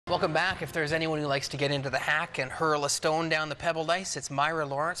Welcome back. If there's anyone who likes to get into the hack and hurl a stone down the pebbled ice, it's Mira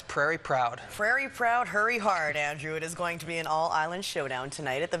Laurence, Prairie Proud. Prairie Proud, hurry hard, Andrew. It is going to be an all-island showdown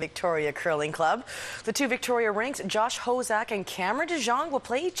tonight at the Victoria Curling Club. The two Victoria rinks, Josh Hozak and Cameron DeJong, will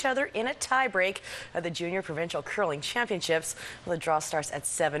play each other in a tiebreak at the Junior Provincial Curling Championships. The draw starts at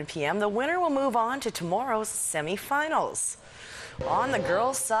 7 p.m. The winner will move on to tomorrow's semifinals. On the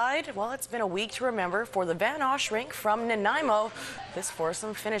girls' side, well, it's been a week to remember for the Van Osh rink from Nanaimo. This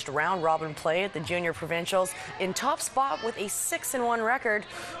foursome finished round-robin play at the Junior Provincials in top spot with a 6-1 record.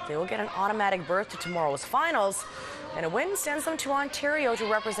 They will get an automatic berth to tomorrow's finals, and a win sends them to Ontario to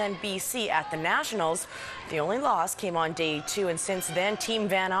represent BC at the Nationals. The only loss came on day 2, and since then, Team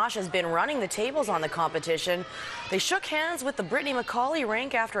Van Osh has been running the tables on the competition. They shook hands with the Brittany McCauley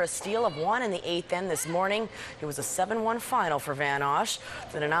rink after a steal of 1 in the 8th end this morning. It was a 7-1 final for Van Osh.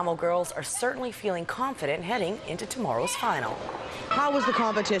 The Nanaimo girls are certainly feeling confident heading into tomorrow's final. How was the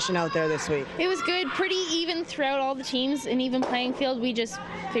competition out there this week? It was good, pretty even throughout all the teams, an even playing field. We just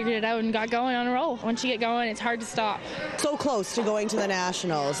figured it out and got going on a roll. Once you get going, it's hard to stop. So close to going to the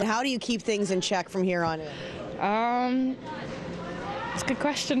Nationals. How do you keep things in check from here on in? It's a good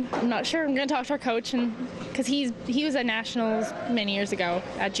question. I'm not sure. I'm going to talk to our coach, and because he was at Nationals many years ago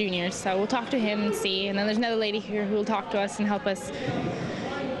at juniors, so we'll talk to him and see. And then there's another lady here who will talk to us and help us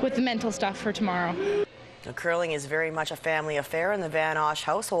with the mental stuff for tomorrow. Now, curling is very much a family affair in the Van Osh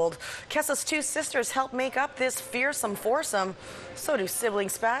household. Kessa's two sisters help make up this fearsome foursome. So do sibling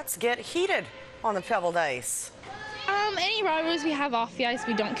spats get heated on the pebbled ice. Any rivalries we have off the ice,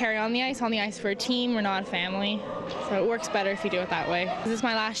 we don't carry on the ice. On the ice, we're a team, we're not a family. So it works better if you do it that way. This is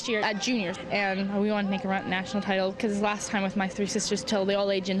my last year at juniors, and we want to make a run at national title because it's last time with my three sisters till they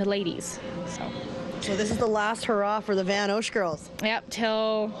all age into ladies. So this is the last hurrah for the Van Osh girls. Yep,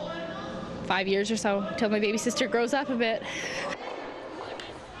 till 5 years or so, till my baby sister grows up a bit.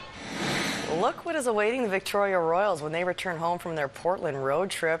 Look what is awaiting the Victoria Royals when they return home from their Portland road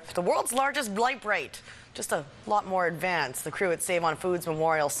trip. The world's largest light bright, just a lot more advanced. The crew at Save on Foods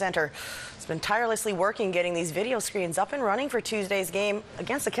Memorial Centre has been tirelessly working getting these video screens up and running for Tuesday's game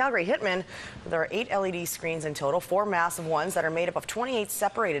against the Calgary Hitmen. There are 8 LED screens in total, 4 massive ones that are made up of 28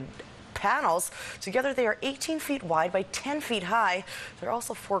 separated panels. Together they are 18 feet wide by 10 feet high. There are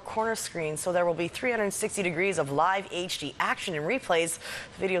also 4 corner screens, so there will be 360 degrees of live HD action and replays.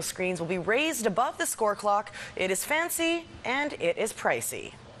 The video screens will be raised above the score clock. It is fancy and it is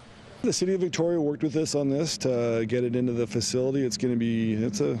pricey. The City of Victoria worked with us on this to get it into the facility. It's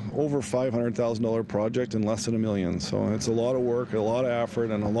a over $500,000 project in less than $1 million. So it's a lot of work, a lot of effort,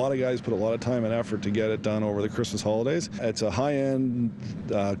 and a lot of guys put a lot of time and effort to get it done over the Christmas holidays. It's a high-end,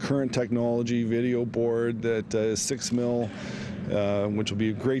 current technology video board that is 6 mil. Which will be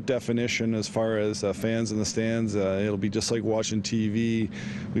a great definition as far as fans in the stands. It'll be just like watching TV.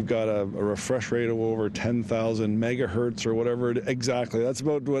 We've got a refresh rate of over 10,000 megahertz or whatever. Exactly. That's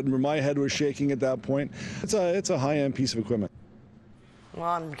about what my head was shaking at that point. It's a high-end piece of equipment. Well,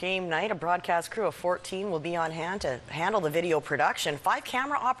 on game night, a broadcast crew of 14 will be on hand to handle the video production. 5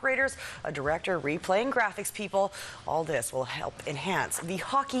 camera operators, a director, replay, and graphics people. All this will help enhance the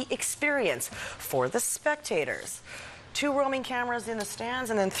hockey experience for the spectators. 2 roaming cameras in the stands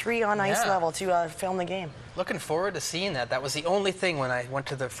and then 3 on ice level to film the game. Looking forward to seeing that. That was the only thing when I went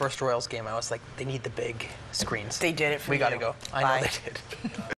to the first Royals game. I was like, they need the big screens. They did it for you. We got to go. I know they did.